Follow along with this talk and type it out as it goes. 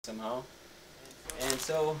somehow. And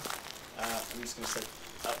so, I'm just going to set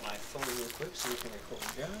up my phone real quick so we can record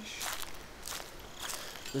Josh.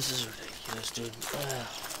 This is ridiculous, dude.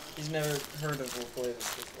 He's never heard of recording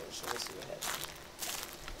this before, so we'll see what happens.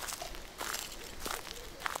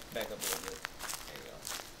 Back up a little bit. There you go.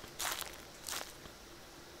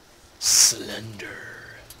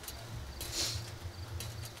 Slender.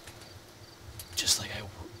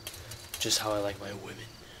 Just how I like my women.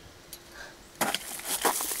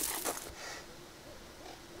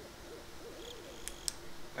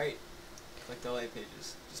 Alright, click the light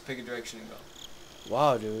pages. Just pick a direction and go.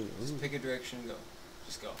 Wow, dude. Just pick a direction and go.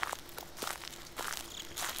 Just go.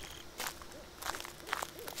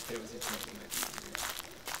 Hit it with your thumb, it might be easier.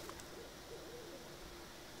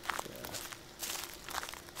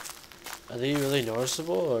 Yeah. Are they really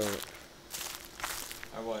noticeable, or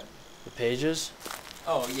Or what? the pages?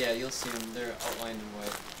 Oh yeah, you'll see them. They're outlined in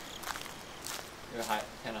white. They're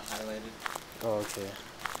kind of highlighted. Oh, okay.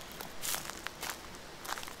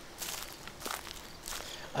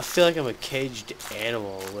 I feel like I'm a caged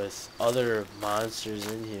animal with other monsters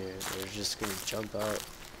in here that are just gonna jump out.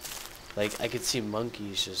 Like, I could see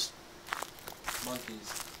monkeys just...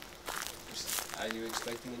 Monkeys. Are you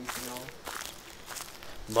expecting anything else?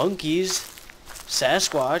 Monkeys?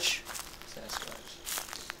 Sasquatch? Sasquatch.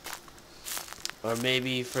 Or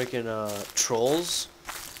maybe freaking trolls?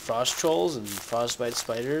 Frost trolls and frostbite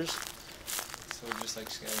spiders? So just like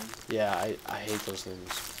Skyrim? Yeah, I hate those things.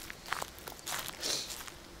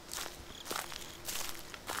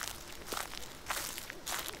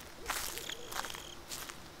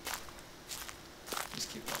 Just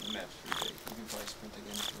keep it on the map's pretty big. You can probably sprint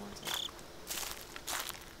again if you want to.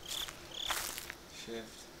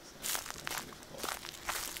 Shift. It's not too difficult.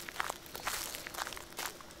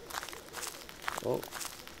 Oh.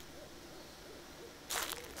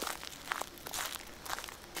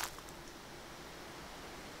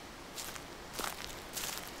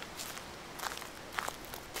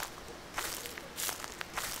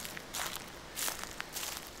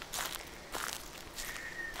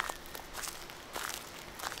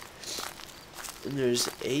 And there's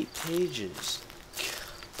 8 pages.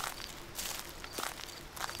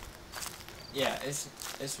 Yeah, it's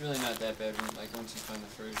really not that bad when, like, once you find the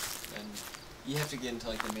first, then you have to get into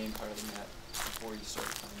like the main part of the map before you start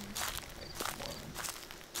finding like more of them.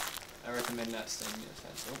 I recommend not staying as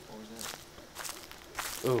fast. Oh, what was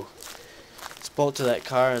that? Ooh. Let's bolt to that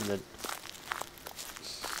car in the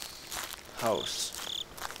house.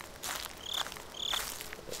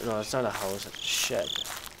 No, it's not a house, it's a shed.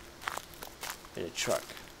 In a truck.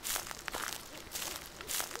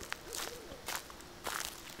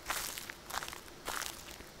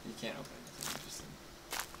 You can't open anything interesting.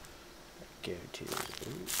 I guarantee you.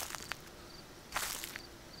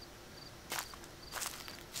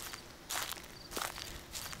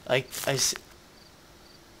 I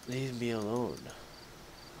leave me alone.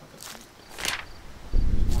 Okay.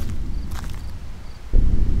 There's one.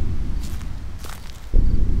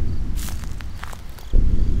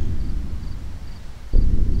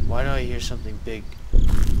 Why do I hear something big?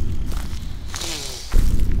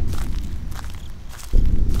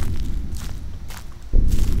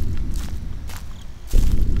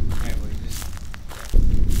 Alright, well, you just...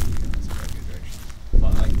 Yeah, let's go back your direction.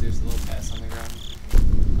 But, like, there's a little pass on the ground.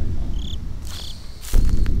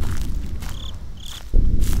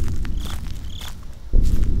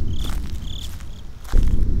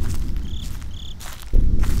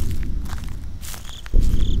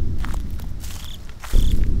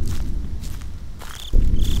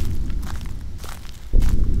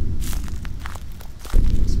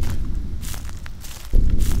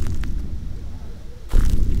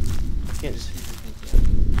 Can't see.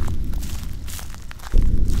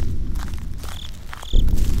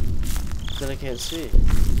 Then I can't see.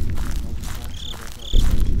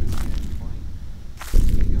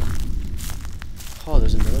 Oh,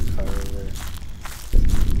 there's another car over there.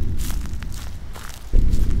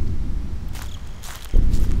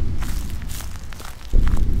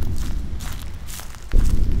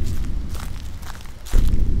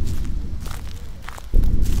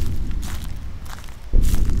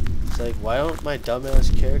 It's like, why don't my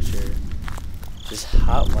dumbass character just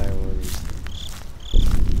hotwire one of these things?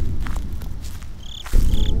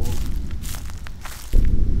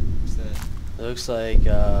 What's that? It looks like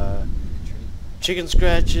Tree? chicken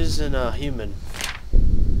scratches and a human.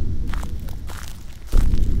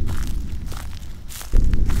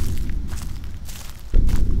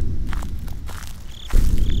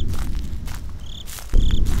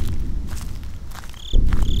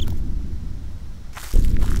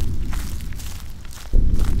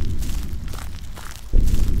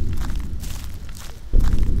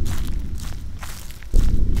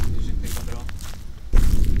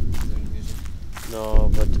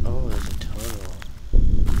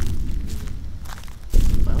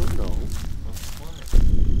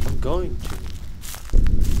 going to.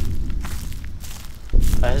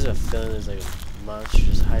 I have a feeling there's like a monster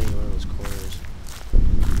just hiding in one of those corners.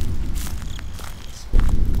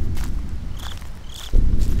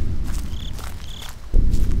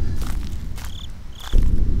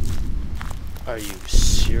 Are you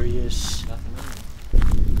serious? Nothing wrong.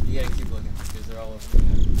 You gotta keep looking because they're all over the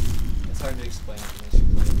map. It's hard to explain unless you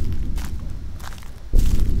play it.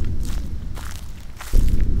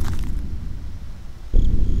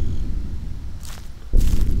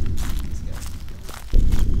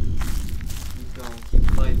 Keep going, keep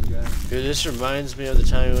fighting, guys. Dude, this reminds me of the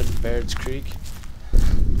time we went to Barrett's Creek.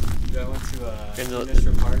 Dude, I went to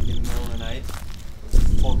Industrial Park in the middle of the night. It was the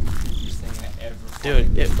fucking creepiest thing I ever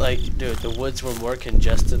Dude, dude, the woods were more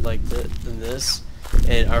congested like than this,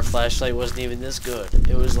 and our flashlight wasn't even this good.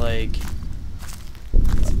 It was like,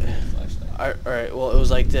 alright, well, it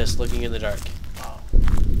was like this, looking in the dark. Wow.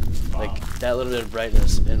 Like, that little bit of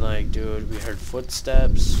brightness, and like, dude, we heard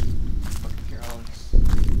footsteps Fucking your own.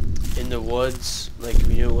 in the woods, like,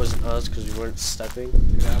 we knew it wasn't us because we weren't stepping.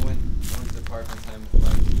 Dude, I went to the park one time with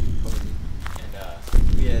Mike and Cody, and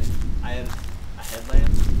I had a headlamp,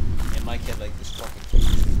 and Mike had like this fucking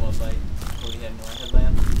huge floodlight. Cody had no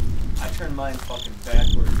headlamp. I turned mine fucking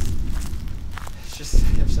backwards. It's just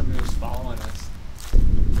if somebody was following us,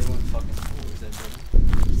 they went fucking. What was that doing?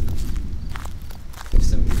 If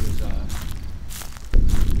somebody was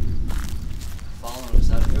following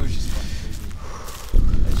us out, it was just fucking creepy.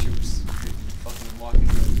 That shit was creepy. Fucking walking in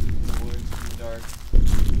the woods in the dark.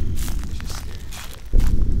 It's just scary as shit.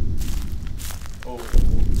 Oh,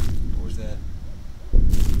 what was that?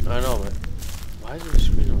 I don't know, but why is the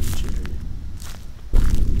screen all jittery?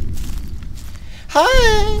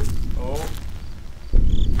 Hi! Oh.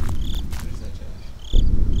 What is that, Josh?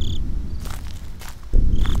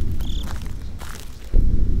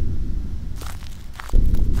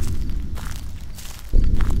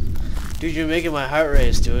 Dude, you're making my heart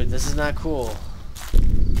race, dude. This is not cool.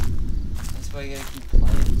 That's why you gotta keep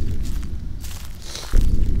playing, dude.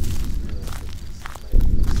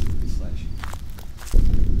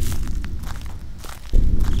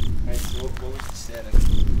 Alright, so what was the static?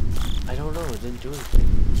 I don't know, it didn't do anything.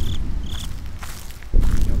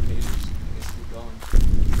 No pages? I guess keep going.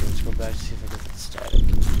 Let's go back to see if I get that static.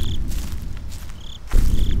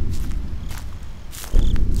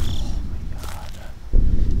 Oh my god.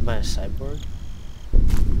 Am I a cyborg?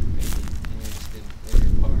 Maybe. And you're just getting maybe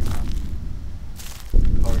you're powering off.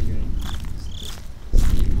 Power unit. Just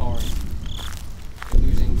keep powering. You're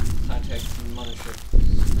losing contact from the mothership.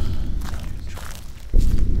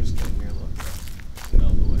 We're just getting near a little bit. In the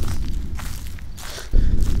middle of the woods.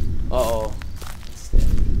 Uh-oh. It's static.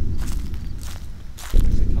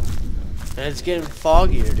 Where's it coming from, Josh? And it's getting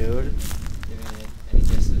foggier, dude. Giving it any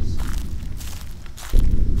guesses?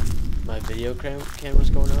 My video camera's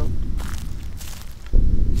going out.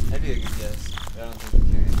 That'd be a good guess. But I don't think we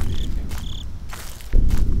carry any video cameras.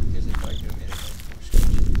 Because they probably could have made it like more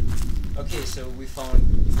sketchy. Okay, so you found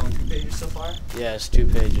 2 pages so far? Yeah, it's 2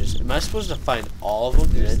 pages. Am I supposed to find all of them?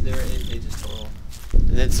 There are 8 pages total.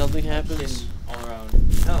 And then something happens? Hidden all around.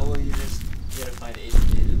 No, well you gotta find 8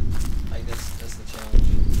 pages. Like that's the challenge.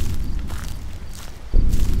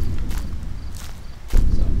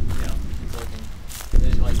 So, you know, keep looking.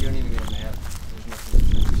 There's like you don't even get a map. There's nothing to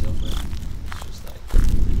train yourself with. It's just like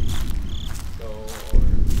go or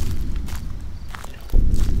you know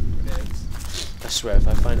whatever. I swear, if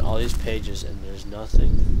I find all these pages and there's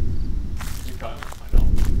nothing... You probably won't find all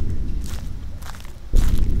of them.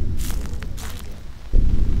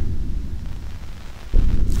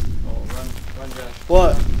 Oh, run, Josh.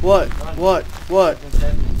 What? Run. What? Run. What? What? What's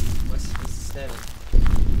happening? What's the static?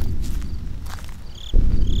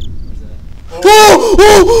 Where's that? Oh!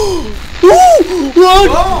 Oh! Oh! Run!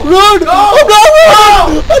 Go! Run! Go! I'm not running!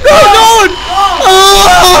 Go! I'm not going! Go!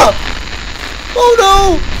 Ah! Oh no!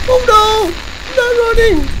 Oh no! I'm not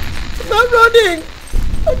running! I'm not running!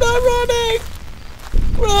 I'm not running!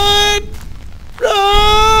 Run!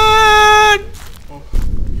 Run! Oh.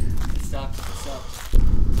 It stopped. It stopped.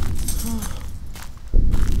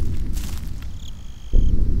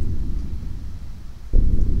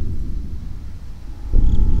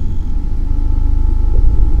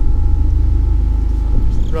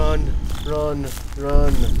 Run! Run!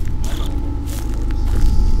 Run!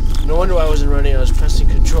 No wonder why I wasn't running, I was pressing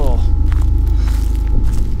control.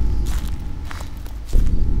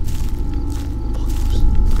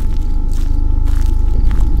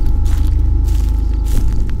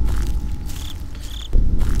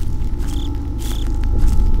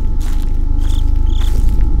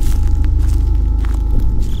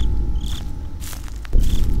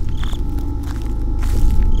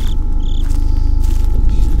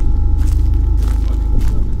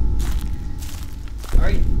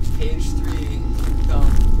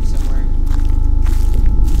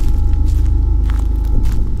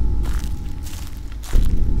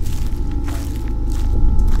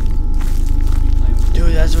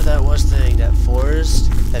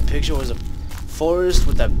 picture was a forest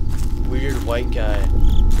with that weird white guy.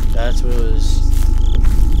 That's what it was.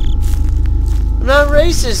 I'm not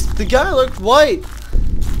racist. The guy looked white.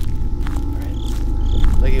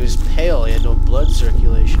 Alright. Like he was pale. He had no blood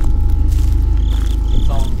circulation. Keep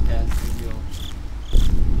following the path, maybe you'll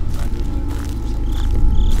find your way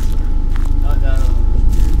or something. Not down on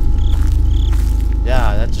the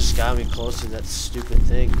Yeah, that just got me close to that stupid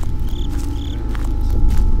thing.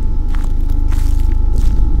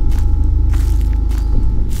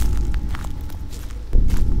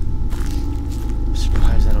 I'm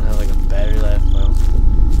surprised I don't have like a battery life now.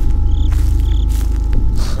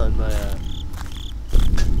 On my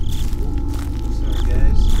Sorry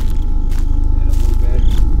guys. Had a low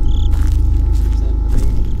battery. 1%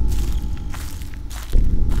 remaining.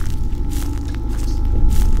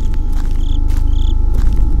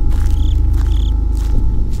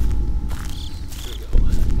 There we go.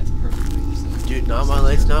 That's perfectly set. dude, now my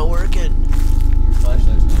light's not working. Your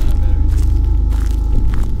flashlight's running out of battery,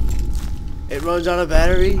 dude. It runs out of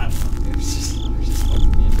battery. I don't know. It was just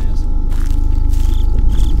fucking being an asshole.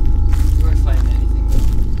 You weren't finding anything though.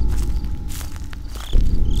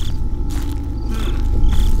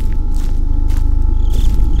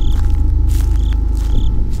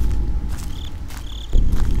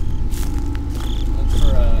 Look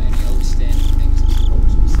for any outstanding things, I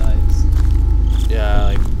suppose, besides. Yeah,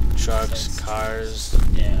 like trucks, Besides cars,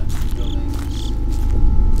 Yeah, buildings.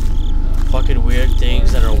 fucking weird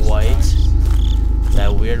things that are Cars, white. cars.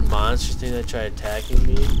 That weird monster thing that tried attacking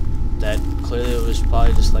me. That clearly was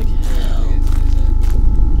probably just like hell.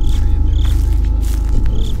 There's a tree up there with a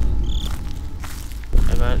branch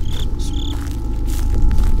left. I'm at.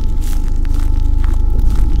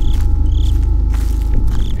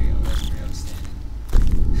 There you go, that's pretty outstanding.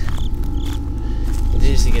 It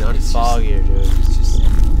needs to get It's just- unfog here, dude. It's just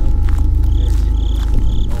standing up. There, keep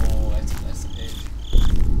moving. Oh, that's the page.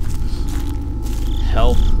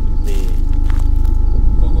 Help me.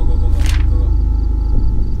 Go, go, go, go, go, go, go.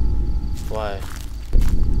 Why?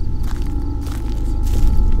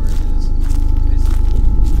 Where it is.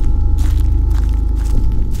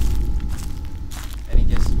 Any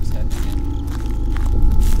guesses what's happening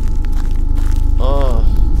Oh.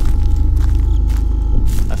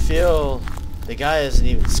 I feel the guy isn't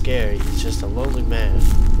even scary. He's just a lonely man.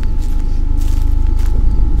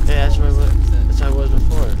 Hey, that's Oh, where what's that? that's how I was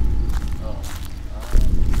before. Oh.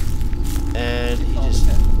 And Keep he following just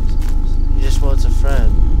the path, I suppose. he just wants a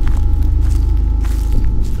friend.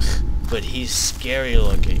 But he's scary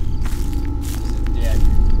looking. Is it dead?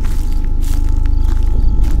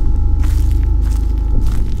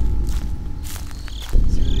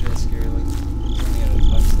 Is he really that scary? Like, he's only got a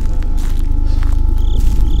tux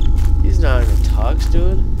and He's not in a tux,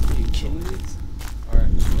 dude. Are you kidding me? Alright,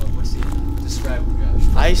 well, what's the describe him,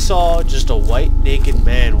 Josh. I saw just a white naked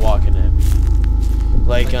man walking at me.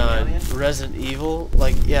 Like Like an on alien? Resident Evil.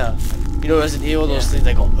 Like, yeah. You know Resident Evil, those Yeah. things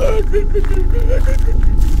that go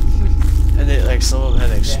and they, like, some of them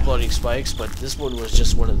had exploding spikes, but this one was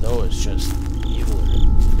just one of those, just eviler.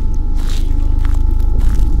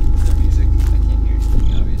 Is there music? I can't hear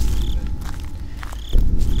anything, obviously,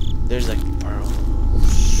 but There's like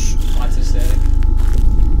lots of static.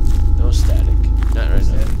 no static. Not right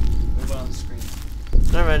Static. now. What about on the screen?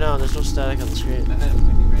 Not right now, there's no static on the screen. I meant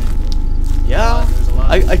when you ran into it. Yeah, There's a lot.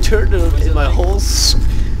 I turned to him Was in it my like- whole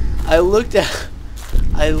I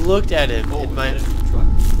looked at him Oh, in my in the truck?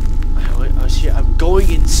 I was here. I'm going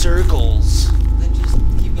in circles. Then just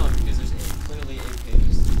keep going because there's clearly 8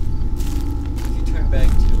 pages. If you turn back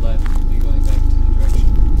to your left, you'll be going back to the direction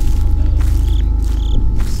of that other thing.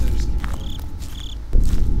 So just keep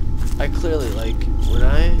going. I clearly, like, when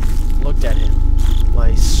I looked at him,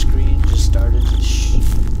 my screen just started to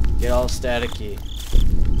get all staticky.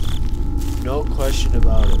 No question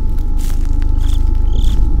about it.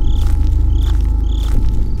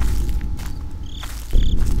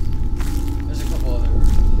 There's a couple other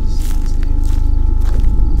versions of this game we can play.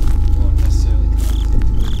 We won't necessarily commentate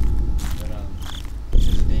to it, but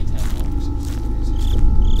there's a daytime mode or some stuff.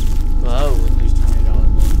 Wow. There's $20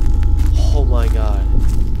 mode. Oh my god.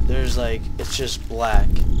 There's like, it's just black.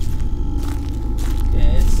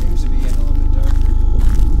 Yeah, it seems to be getting a little bit darker.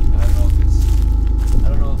 I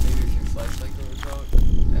don't know if maybe if your flashlight goes out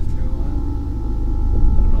after a while.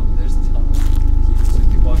 I don't know. There's the tunnel.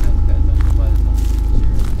 Keep walking down the path. Don't go by the tunnel because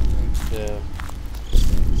you're right. Yeah.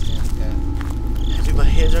 Stay on the path. Dude, my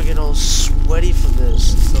hands are getting all sweaty from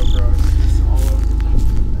this. It's so gross. It's all over the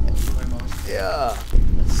place. My mouse. Yeah.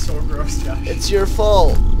 That's so gross, Josh. It's your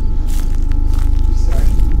fault. Sorry.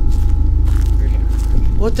 We're here.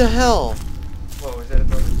 What the hell? Whoa, is that a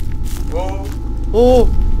bird? Whoa. Oh,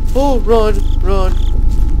 Oh, run, run.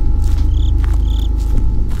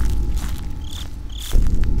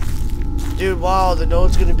 Dude, wow, the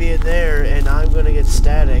note's gonna be in there, and I'm gonna get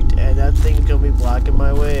staticked, and that thing's gonna be blocking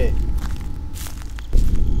my way.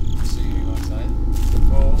 So you're gonna go outside?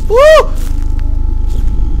 Oh. Woo!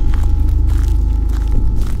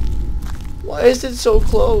 Why is it so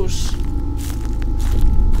close?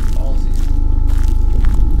 Ballsy.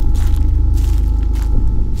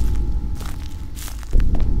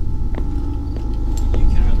 You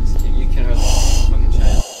can run this game. You can run this fucking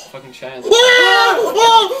giant. Fucking giant.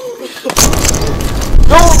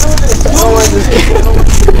 Don't do this! Don't run this game.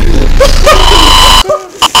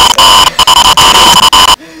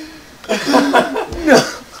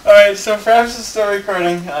 Alright, so perhaps it's still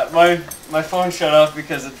recording. My phone shut off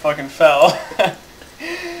because it fucking fell.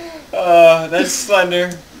 That's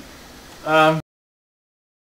Slender.